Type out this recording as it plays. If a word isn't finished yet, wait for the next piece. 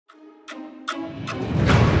Hi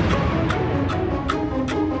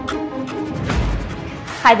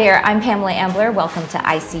there, I'm Pamela Ambler. Welcome to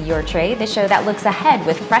I See Your Trade, the show that looks ahead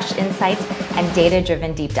with fresh insights and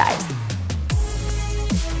data-driven deep dives.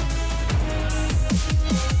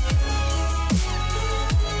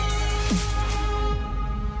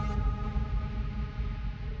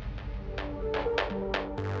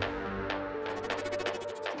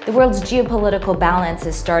 The world's geopolitical balance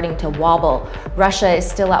is starting to wobble. Russia is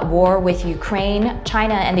still at war with Ukraine.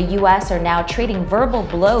 China and the US are now trading verbal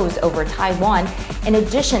blows over Taiwan, in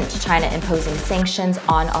addition to China imposing sanctions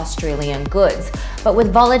on Australian goods. But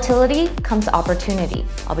with volatility comes opportunity.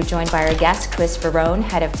 I'll be joined by our guest, Chris Verrone,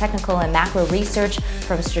 head of technical and macro research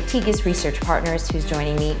from Strategas Research Partners, who's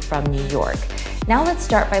joining me from New York. Now let's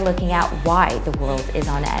start by looking at why the world is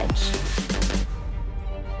on edge.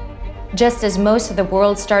 Just as most of the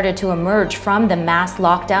world started to emerge from the mass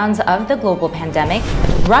lockdowns of the global pandemic,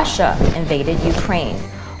 Russia invaded Ukraine.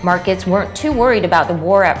 Markets weren't too worried about the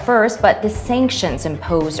war at first, but the sanctions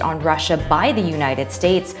imposed on Russia by the United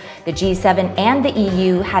States, the G7, and the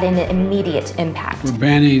EU had an immediate impact. We're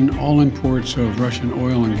banning all imports of Russian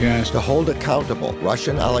oil and gas to hold accountable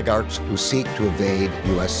Russian oligarchs who seek to evade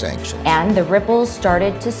U.S. sanctions. And the ripples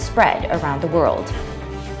started to spread around the world.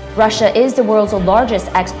 Russia is the world's largest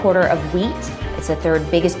exporter of wheat. It's the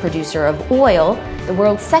third biggest producer of oil, the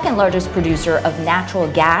world's second largest producer of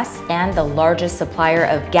natural gas, and the largest supplier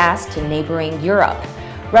of gas to neighboring Europe.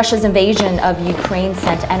 Russia's invasion of Ukraine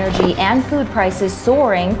sent energy and food prices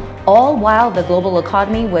soaring, all while the global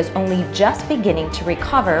economy was only just beginning to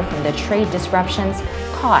recover from the trade disruptions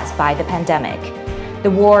caused by the pandemic. The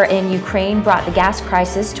war in Ukraine brought the gas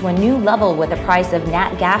crisis to a new level, with the price of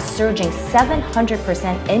nat gas surging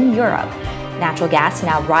 700% in Europe. Natural gas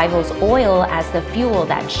now rivals oil as the fuel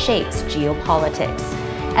that shapes geopolitics.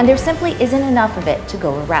 And there simply isn't enough of it to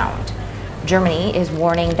go around. Germany is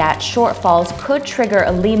warning that shortfalls could trigger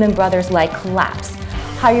a Lehman Brothers-like collapse.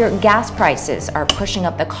 Higher gas prices are pushing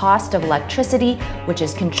up the cost of electricity, which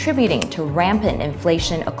is contributing to rampant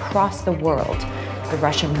inflation across the world. The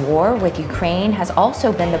Russian war with Ukraine has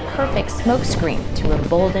also been the perfect smokescreen to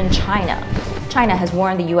embolden China. China has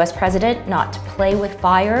warned the US president not to play with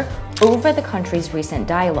fire over the country's recent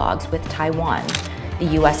dialogues with Taiwan. The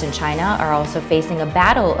US and China are also facing a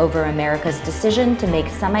battle over America's decision to make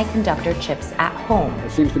semiconductor chips at home.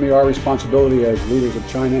 It seems to me our responsibility as leaders of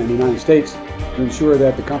China and the United States to ensure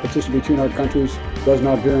that the competition between our countries does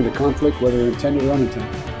not veer into conflict, whether intended or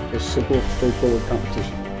unintended. It's simple, straightforward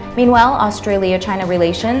competition. Meanwhile, Australia-China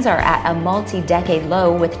relations are at a multi-decade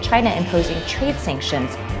low, with China imposing trade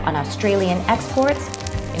sanctions on Australian exports,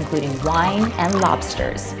 including wine and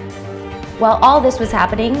lobsters. While all this was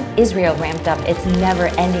happening, Israel ramped up its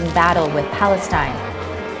never-ending battle with Palestine.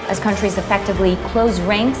 As countries effectively close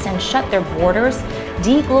ranks and shut their borders,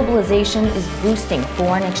 deglobalization is boosting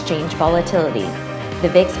foreign exchange volatility. The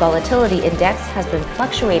VIX Volatility Index has been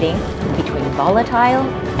fluctuating between volatile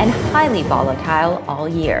and highly volatile all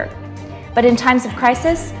year. But in times of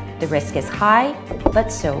crisis, the risk is high,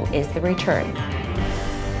 but so is the return.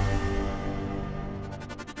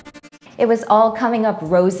 It was all coming up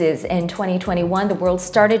roses in 2021. The world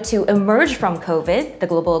started to emerge from COVID. The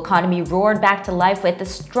global economy roared back to life with the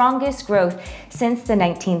strongest growth since the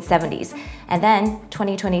 1970s. And then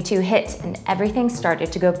 2022 hit and everything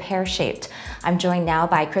started to go pear-shaped. I'm joined now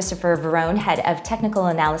by Christopher Verrone, head of technical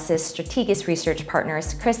analysis, Strategas Research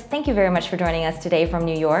Partners. Chris, thank you very much for joining us today from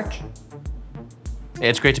New York.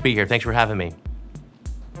 It's great to be here. Thanks for having me.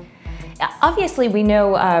 Obviously, we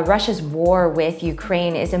know Russia's war with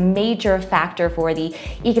Ukraine is a major factor for the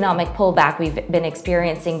economic pullback we've been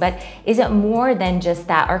experiencing, but is it more than just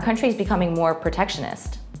that? Our country is becoming more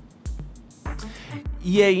protectionist.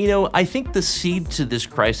 Yeah, I think the seed to this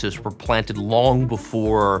crisis were planted long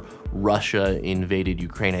before Russia invaded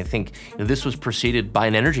Ukraine. I think this was preceded by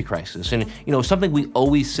an energy crisis. And something we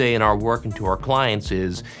always say in our work and to our clients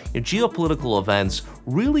is geopolitical events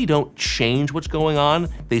really don't change what's going on.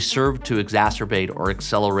 They serve to exacerbate or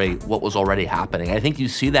accelerate what was already happening. I think you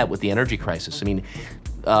see that with the energy crisis. I mean,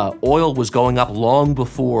 oil was going up long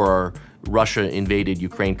before Russia invaded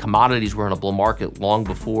Ukraine. Commodities were in a bull market long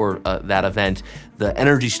before that event. The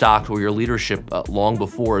energy stocks were your leadership long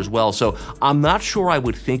before as well. So I'm not sure I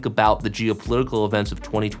would think about the geopolitical events of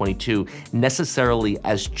 2022 necessarily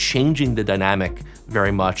as changing the dynamic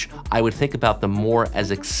very much. I would think about them more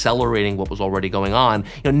as accelerating what was already going on,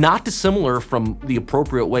 not dissimilar from the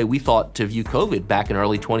appropriate way we thought to view COVID back in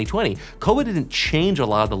early 2020. COVID didn't change a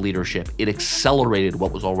lot of the leadership. It accelerated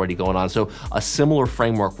what was already going on. So a similar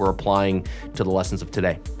framework we're applying to the lessons of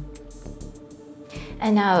today.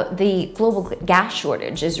 And now the global gas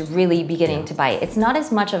shortage is really beginning to bite. It's not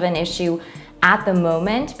as much of an issue at the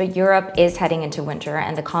moment, but Europe is heading into winter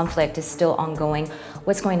and the conflict is still ongoing.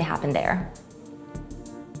 What's going to happen there?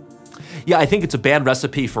 Yeah, I think it's a bad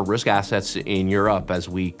recipe for risk assets in Europe as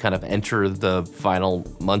we kind of enter the final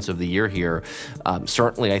months of the year here.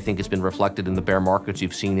 Certainly, I think it's been reflected in the bear markets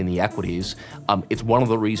you've seen in the equities. It's one of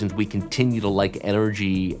the reasons we continue to like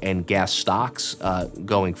energy and gas stocks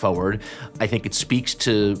going forward. I think it speaks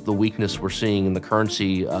to the weakness we're seeing in the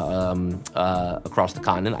currency across the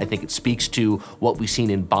continent. I think it speaks to what we've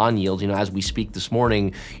seen in bond yields. As we speak this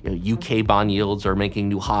morning, UK bond yields are making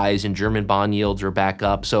new highs and German bond yields are back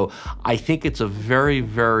up. So I think it's a very,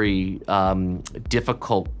 very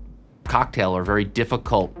difficult cocktail or very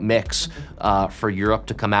difficult mix for Europe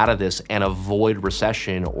to come out of this and avoid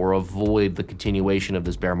recession or avoid the continuation of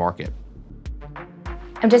this bear market.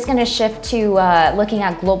 I'm just going to shift to looking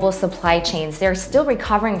at global supply chains. They're still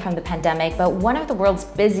recovering from the pandemic, but one of the world's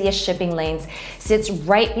busiest shipping lanes sits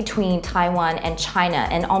right between Taiwan and China,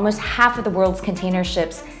 and almost half of the world's container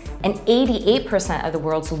ships and 88% of the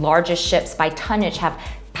world's largest ships by tonnage have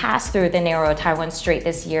passed through the narrow Taiwan Strait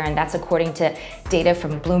this year, and that's according to data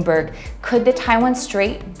from Bloomberg. Could the Taiwan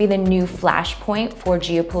Strait be the new flashpoint for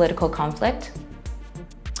geopolitical conflict?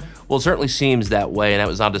 Well, it certainly seems that way, and that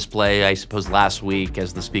was on display, I suppose, last week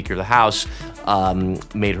as the Speaker of the House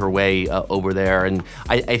made her way over there. And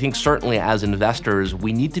I think certainly as investors,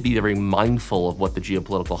 we need to be very mindful of what the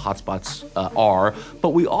geopolitical hotspots are, but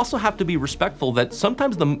we also have to be respectful that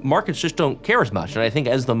sometimes the markets just don't care as much. And I think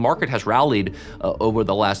as the market has rallied over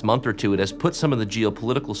the last month or two, it has put some of the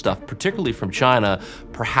geopolitical stuff, particularly from China,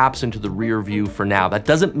 perhaps into the rear view for now. That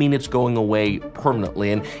doesn't mean it's going away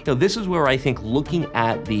permanently. And this is where I think looking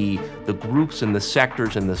at the groups and the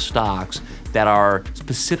sectors and the stocks that are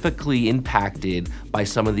specifically impacted by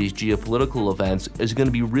some of these geopolitical events is going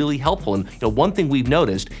to be really helpful. And one thing we've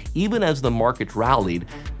noticed, even as the market rallied,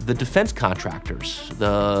 the defense contractors,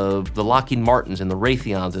 the Lockheed Martins and the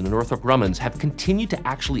Raytheons and the Northrop Grummans have continued to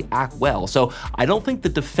actually act well. So I don't think the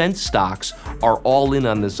defense stocks are all in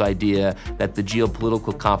on this idea that the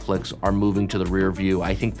geopolitical conflicts are moving to the rear view.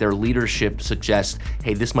 I think their leadership suggests,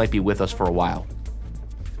 hey, this might be with us for a while.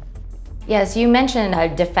 Yes, you mentioned a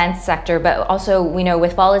defense sector, but also we know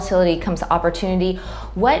with volatility comes opportunity.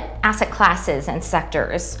 What asset classes and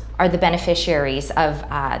sectors are the beneficiaries of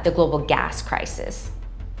the global gas crisis?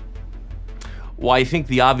 Well, I think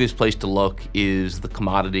the obvious place to look is the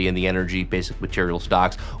commodity and the energy, basic material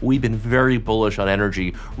stocks. We've been very bullish on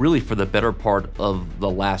energy really for the better part of the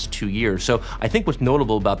last 2 years. So I think what's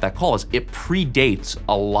notable about that call is it predates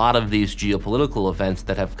a lot of these geopolitical events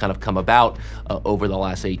that have kind of come about over the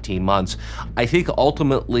last 18 months. I think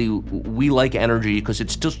ultimately we like energy because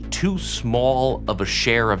it's just too small of a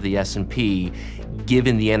share of the S&P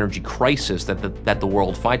given the energy crisis that the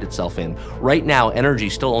world finds itself in. Right now, energy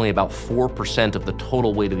is still only about 4% of the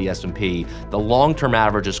total weight of the S&P. The long-term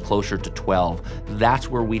average is closer to 12. That's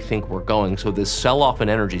where we think we're going. So this sell-off in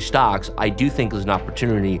energy stocks, I do think is an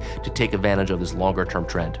opportunity to take advantage of this longer-term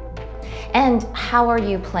trend. And how are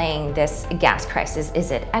you playing this gas crisis?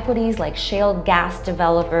 Is it equities like shale gas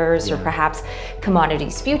developers or perhaps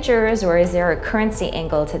commodities futures, or is there a currency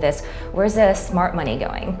angle to this? Where's the smart money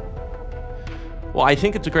going? Well, I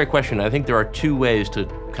think it's a great question. I think there are two ways to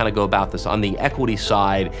kind of go about this. On the equity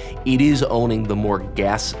side, it is owning the more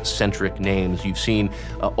gas-centric names. You've seen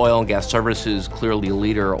oil and gas services, clearly a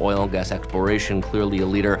leader, oil and gas exploration, clearly a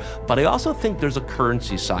leader. But I also think there's a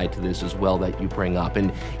currency side to this as well that you bring up.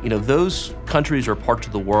 And those countries or parts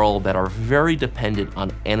of the world that are very dependent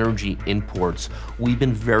on energy imports, we've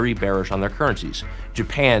been very bearish on their currencies.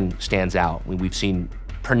 Japan stands out. We've seen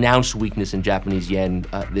pronounced weakness in Japanese yen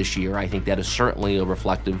this year. I think that is certainly a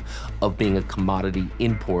reflective of being a commodity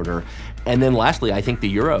importer. And then lastly, I think the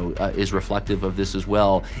euro is reflective of this as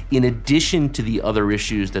well. In addition to the other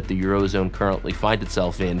issues that the Eurozone currently finds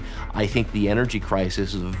itself in, I think the energy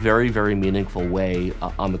crisis is a very, very meaningful way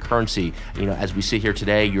on the currency. As we sit here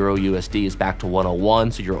today, Euro USD is back to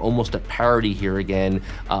 101, so you're almost at parity here again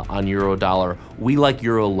on euro dollar. We like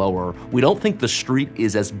euro lower. We don't think the street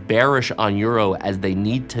is as bearish on euro as they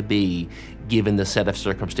need to be given the set of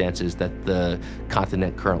circumstances that the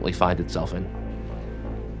continent currently finds itself in.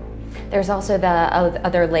 There's also the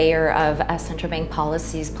other layer of central bank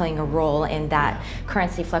policies playing a role in that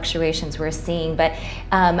currency fluctuations we're seeing. But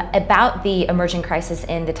about the emerging crisis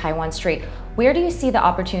in the Taiwan Strait, where do you see the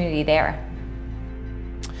opportunity there?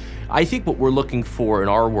 I think what we're looking for in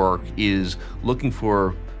our work is looking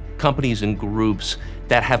for companies and groups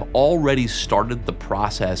that have already started the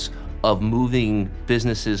process of moving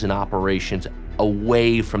businesses and operations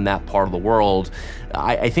away from that part of the world.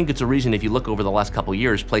 I think it's a reason, if you look over the last couple of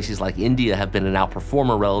years, places like India have been an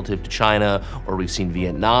outperformer relative to China, or we've seen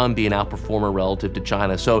Vietnam be an outperformer relative to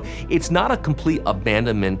China. So it's not a complete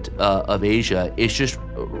abandonment of Asia. It's just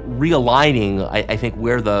realigning, I think,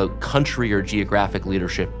 where the country or geographic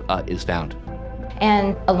leadership is found.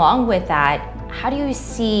 And along with that, how do you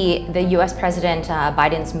see the U.S. President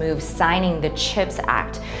Biden's move signing the CHIPS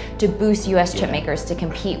Act to boost U.S. chip makers to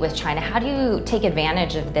compete with China? How do you take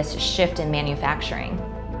advantage of this shift in manufacturing?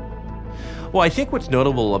 Well, I think what's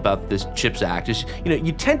notable about this CHIPS Act is,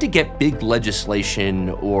 you tend to get big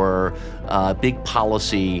legislation or big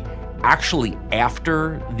policy actually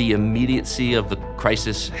after the immediacy of the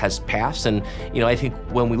crisis has passed. And, I think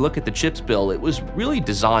when we look at the CHIPS bill, it was really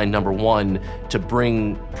designed, number one, to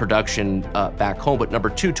bring production back home, but number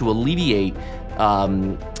two, to alleviate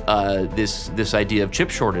this idea of chip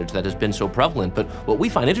shortage that has been so prevalent. But what we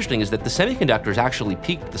find interesting is that the semiconductors actually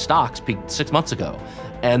peaked, the stocks peaked 6 months ago.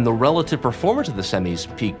 And the relative performance of the semis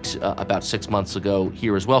peaked about 6 months ago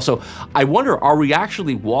here as well. So I wonder, are we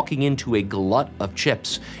actually walking into a glut of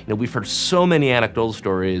chips? We've heard so many anecdotal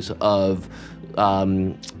stories of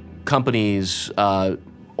companies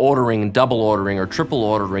ordering, double ordering, or triple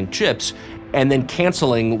ordering chips, and then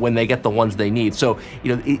canceling when they get the ones they need. So,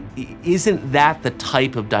 isn't that the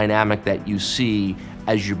type of dynamic that you see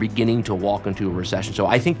as you're beginning to walk into a recession? So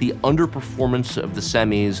I think the underperformance of the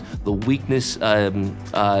semis, the weakness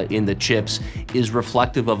in the chips is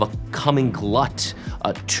reflective of a coming glut,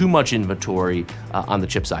 too much inventory on the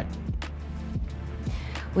chip side.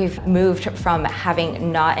 We've moved from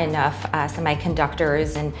having not enough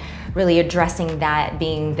semiconductors and really addressing that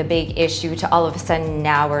being the big issue to all of a sudden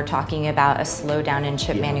now we're talking about a slowdown in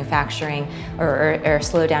chip manufacturing or a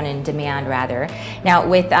slowdown in demand rather. Now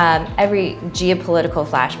with every geopolitical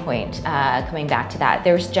flashpoint, coming back to that,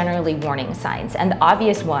 there's generally warning signs. And the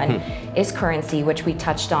obvious one is currency, which we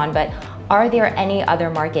touched on, but are there any other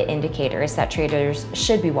market indicators that traders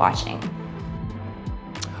should be watching?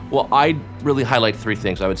 Well, I'd really highlight three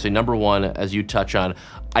things. I would say, number one, as you touch on,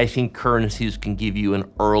 I think currencies can give you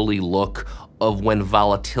an early look of when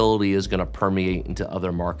volatility is going to permeate into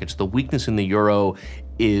other markets. The weakness in the euro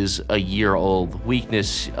is a year-old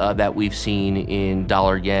weakness that we've seen in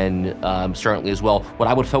dollar-yen certainly as well. What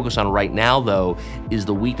I would focus on right now, though, is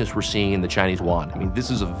the weakness we're seeing in the Chinese yuan. I mean,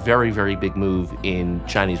 this is a very, very big move in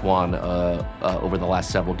Chinese yuan over the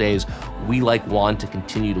last several days. We like yuan to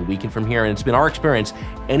continue to weaken from here, and it's been our experience,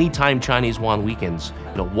 anytime Chinese yuan weakens,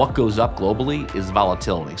 what goes up globally is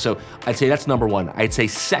volatility. So I'd say that's number one. I'd say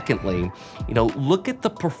secondly, look at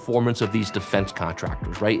the performance of these defense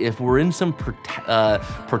contractors, right? If we're in some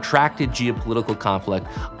protracted geopolitical conflict,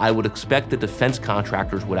 I would expect the defense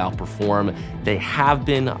contractors would outperform. They have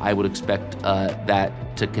been. I would expect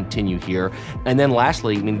that to continue here. And then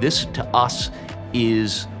lastly, this to us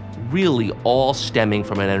is really all stemming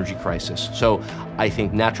from an energy crisis. So I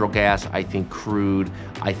think natural gas, I think crude,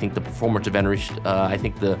 I think the performance of energy, I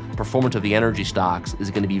think the performance of the energy stocks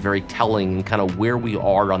is going to be very telling in kind of where we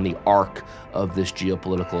are on the arc of this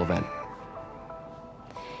geopolitical event.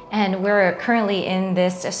 And we're currently in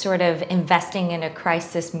this sort of investing in a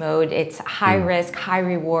crisis mode. It's high risk, high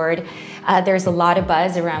reward. There's a lot of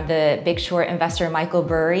buzz around the big short investor Michael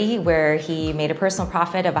Burry, where he made a personal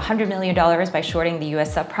profit of $100 million by shorting the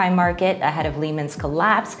US subprime market ahead of Lehman's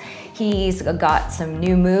collapse. He's got some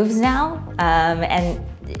new moves now. And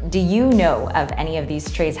do you know of any of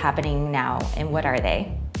these trades happening now, and what are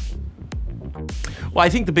they? Well, I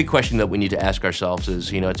think the big question that we need to ask ourselves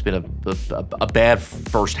is, it's been a bad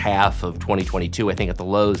first half of 2022. I think at the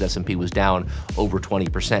lows, S&P was down over 20%,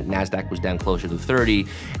 NASDAQ was down closer to 30.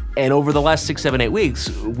 And over the last 6, 7, 8 weeks,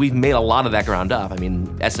 we've made a lot of that ground up.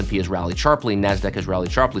 S&P has rallied sharply, NASDAQ has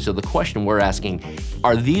rallied sharply. So the question we're asking,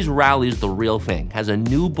 are these rallies the real thing? Has a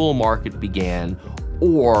new bull market began,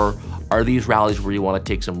 or are these rallies where you want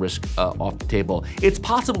to take some risk off the table? It's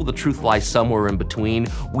possible the truth lies somewhere in between.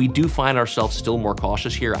 We do find ourselves still more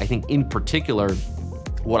cautious here. I think in particular,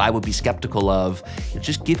 what I would be skeptical of,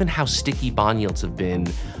 just given how sticky bond yields have been,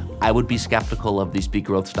 I would be skeptical of these big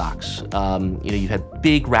growth stocks. You've had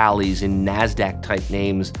big rallies in NASDAQ type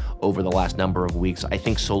names over the last number of weeks. I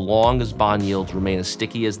think so long as bond yields remain as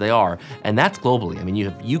sticky as they are, and that's globally. You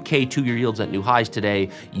have UK 2-year yields at new highs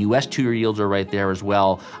today, US 2-year yields are right there as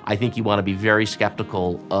well. I think you want to be very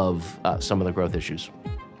skeptical of some of the growth issues.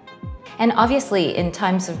 And obviously, in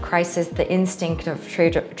times of crisis, the instinct of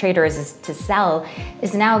traders is to sell.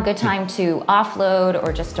 Is now a good time to offload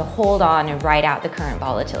or just to hold on and ride out the current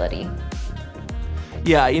volatility?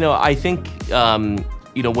 Yeah, I think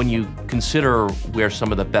when you consider where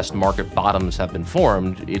some of the best market bottoms have been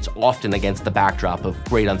formed, it's often against the backdrop of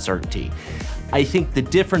great uncertainty. I think the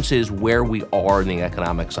difference is where we are in the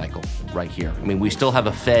economic cycle right here. I mean, we still have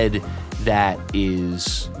a Fed that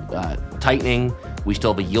is tightening. We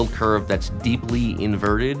still have a yield curve that's deeply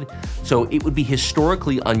inverted. So it would be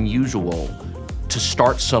historically unusual to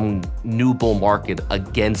start some new bull market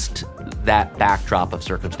against that backdrop of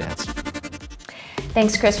circumstance.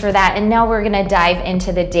 Thanks, Chris, for that. And now we're going to dive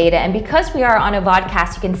into the data. And because we are on a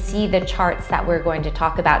VODCAST, you can see the charts that we're going to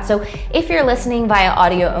talk about. So if you're listening via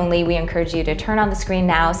audio only, we encourage you to turn on the screen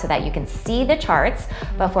now so that you can see the charts.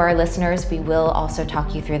 But for our listeners, we will also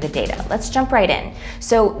talk you through the data. Let's jump right in.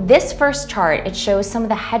 So this first chart, it shows some of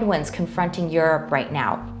the headwinds confronting Europe right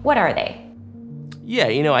now. What are they? Yeah,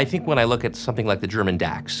 I think when I look at something like the German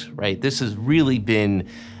DAX, right, this has really been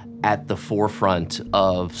at the forefront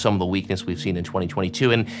of some of the weakness we've seen in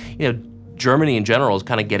 2022. And, Germany in general is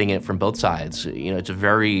kind of getting it from both sides. It's a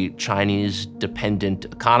very Chinese-dependent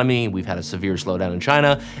economy. We've had a severe slowdown in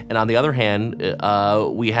China. And on the other hand,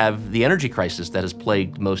 we have the energy crisis that has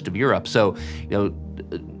plagued most of Europe. So,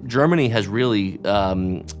 Germany has really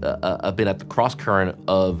been at the cross-current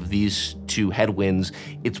of these two headwinds.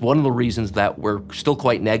 It's one of the reasons that we're still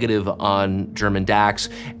quite negative on German DAX,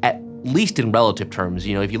 at least in relative terms.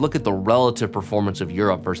 If you look at the relative performance of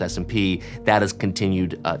Europe versus S&P, that has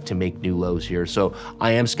continued to make new lows here. So I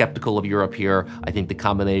am skeptical of Europe here. I think the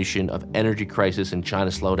combination of energy crisis and China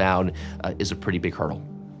slowdown is a pretty big hurdle.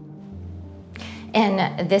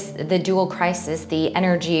 And the dual crisis, the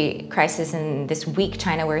energy crisis and this weak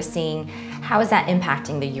China we're seeing, how is that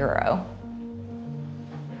impacting the euro?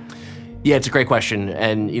 Yeah, it's a great question.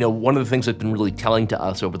 And, one of the things that's been really telling to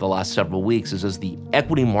us over the last several weeks is as the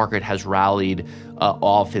equity market has rallied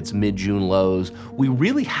off its mid-June lows, we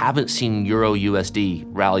really haven't seen Euro USD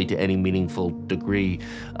rally to any meaningful degree.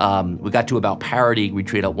 We got to about parity. We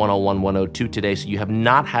trade at 101, 102 today. So you have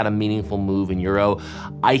not had a meaningful move in Euro.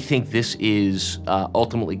 I think this is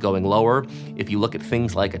ultimately going lower. If you look at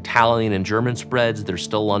things like Italian and German spreads, they're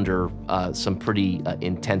still under some pretty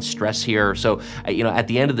intense stress here. So, at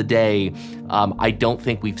the end of the day, I don't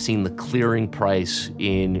think we've seen the clearing price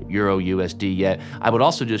in Euro USD yet. I would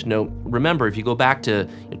also just note, remember, if you go back to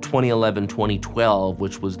 2011, 2012,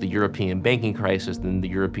 which was the European banking crisis and the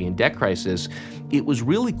European debt crisis, it was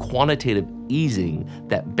really quantitative easing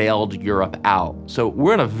that bailed Europe out. So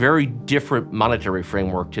we're in a very different monetary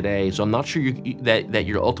framework today. So I'm not sure that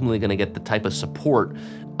you're ultimately going to get the type of support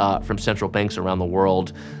from central banks around the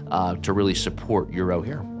world to really support Euro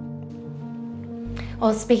here.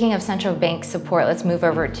 Well, speaking of central bank support, let's move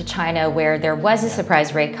over to China, where there was a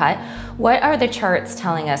surprise rate cut. What are the charts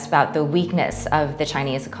telling us about the weakness of the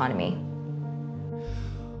Chinese economy?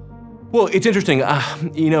 Well, it's interesting,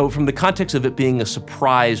 from the context of it being a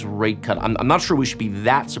surprise rate cut, I'm not sure we should be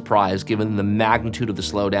that surprised given the magnitude of the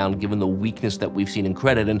slowdown, given the weakness that we've seen in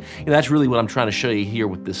credit. And that's really what I'm trying to show you here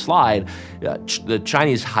with this slide. The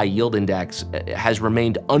Chinese high yield index has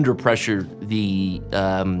remained under pressure the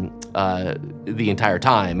entire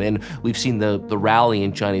time. And we've seen the rally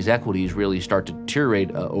in Chinese equities really start to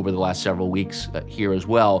deteriorate over the last several weeks here as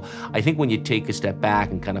well. I think when you take a step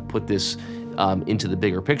back and kind of put this into the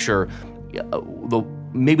bigger picture,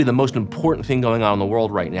 maybe the most important thing going on in the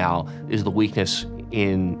world right now is the weakness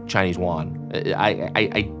in Chinese yuan.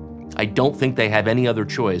 I don't think they have any other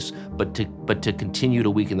choice but to continue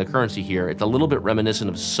to weaken the currency here. It's a little bit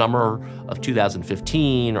reminiscent of summer of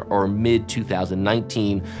 2015 or mid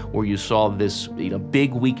 2019, where you saw this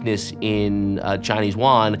big weakness in Chinese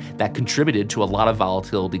yuan that contributed to a lot of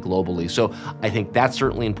volatility globally. So I think that's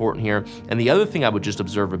certainly important here. And the other thing I would just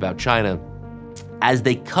observe about China, as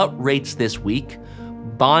they cut rates this week,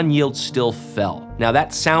 bond yields still fell. Now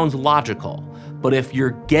that sounds logical, but if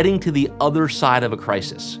you're getting to the other side of a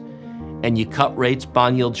crisis and you cut rates,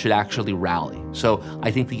 bond yields should actually rally. So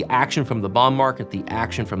I think the action from the bond market, the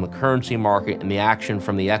action from the currency market, and the action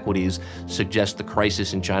from the equities suggests the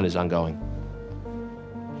crisis in China is ongoing.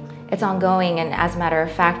 It's ongoing, and as a matter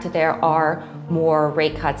of fact, there are more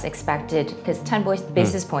rate cuts expected, because 10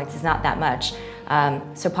 basis points is not that much.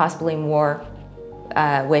 So possibly more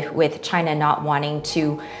with China not wanting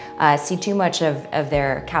to see too much of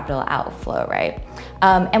their capital outflow, right?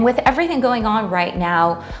 And with everything going on right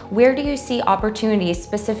now, where do you see opportunities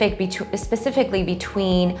specifically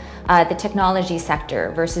between the technology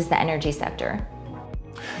sector versus the energy sector?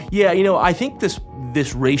 Yeah, I think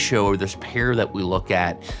this ratio or this pair that we look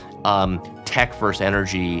at, tech versus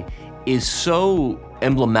energy, is so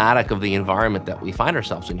emblematic of the environment that we find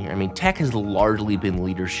ourselves in here. I mean, tech has largely been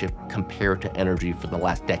leadership compared to energy for the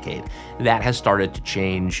last decade. That has started to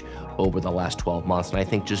change over the last 12 months. And I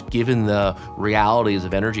think just given the realities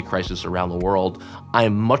of energy crisis around the world,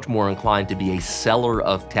 I'm much more inclined to be a seller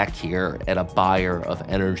of tech here and a buyer of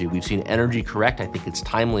energy. We've seen energy correct. I think it's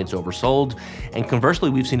timely, it's oversold. And conversely,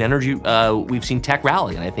 we've seen tech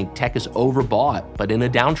rally. And I think tech is overbought, but in a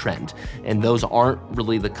downtrend. And those aren't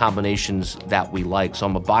really the combinations that we like. So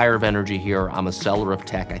I'm a buyer of energy here. I'm a seller of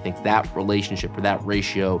tech. I think that relationship or that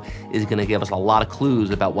ratio is going to give us a lot of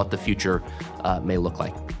clues about what the future may look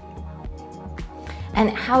like. And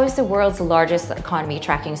how is the world's largest economy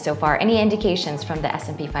tracking so far? Any indications from the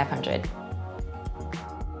S&P 500?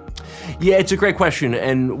 Yeah, it's a great question,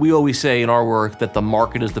 and we always say in our work that the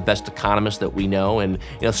market is the best economist that we know, and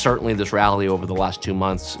certainly this rally over the last 2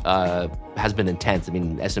 months has been intense. I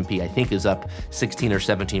mean, S&P I think is up 16 or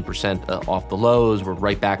 17% off the lows. We're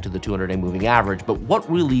right back to the 200-day moving average. But what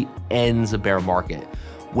really ends a bear market?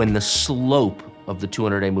 When the slope of the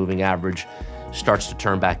 200-day moving average starts to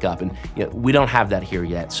turn back up. And we don't have that here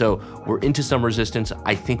yet. So we're into some resistance.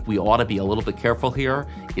 I think we ought to be a little bit careful here.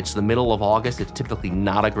 It's the middle of August. It's typically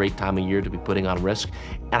not a great time of year to be putting on risk.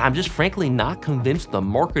 And I'm just frankly not convinced the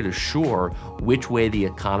market is sure which way the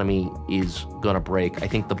economy is going to break. I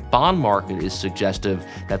think the bond market is suggestive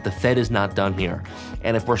that the Fed is not done here.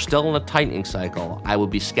 And if we're still in a tightening cycle, I would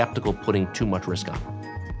be skeptical putting too much risk on.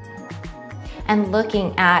 And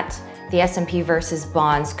looking at the S&P versus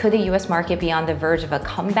bonds, could the U.S. market be on the verge of a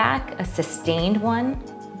comeback, a sustained one?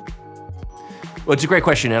 Well, it's a great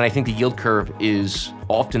question, and I think the yield curve is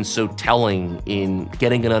often so telling in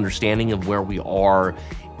getting an understanding of where we are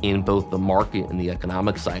in both the market and the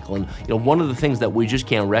economic cycle. And one of the things that we just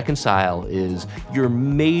can't reconcile is your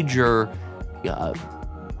major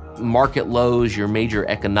market lows, your major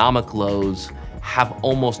economic lows have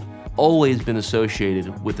almost always been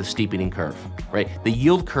associated with a steepening curve, right? The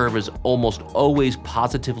yield curve is almost always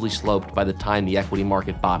positively sloped by the time the equity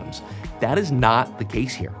market bottoms. That is not the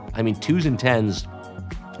case here. I mean, 2s and 10s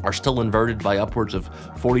are still inverted by upwards of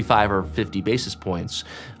 45 or 50 basis points.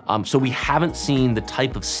 So we haven't seen the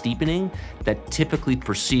type of steepening that typically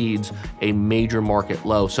precedes a major market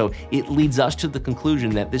low. So it leads us to the conclusion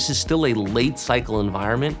that this is still a late cycle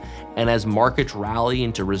environment. And as markets rally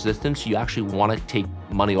into resistance, you actually want to take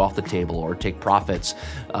money off the table or take profits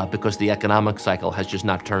because the economic cycle has just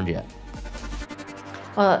not turned yet.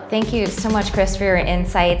 Well, thank you so much, Chris, for your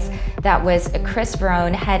insights. That was Chris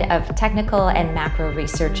Verrone, Head of Technical and Macro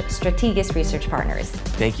Research, Strategas Research Partners.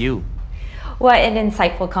 Thank you. What an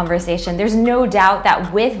insightful conversation. There's no doubt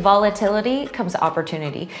that with volatility comes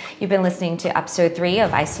opportunity. You've been listening to episode 3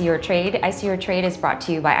 of I See Your Trade. I See Your Trade is brought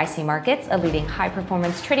to you by IC Markets, a leading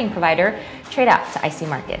high-performance trading provider. Trade out to IC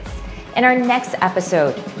Markets. In our next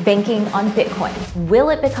episode, banking on Bitcoin.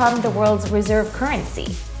 Will it become the world's reserve currency?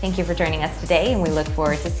 Thank you for joining us today, and we look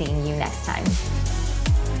forward to seeing you next time.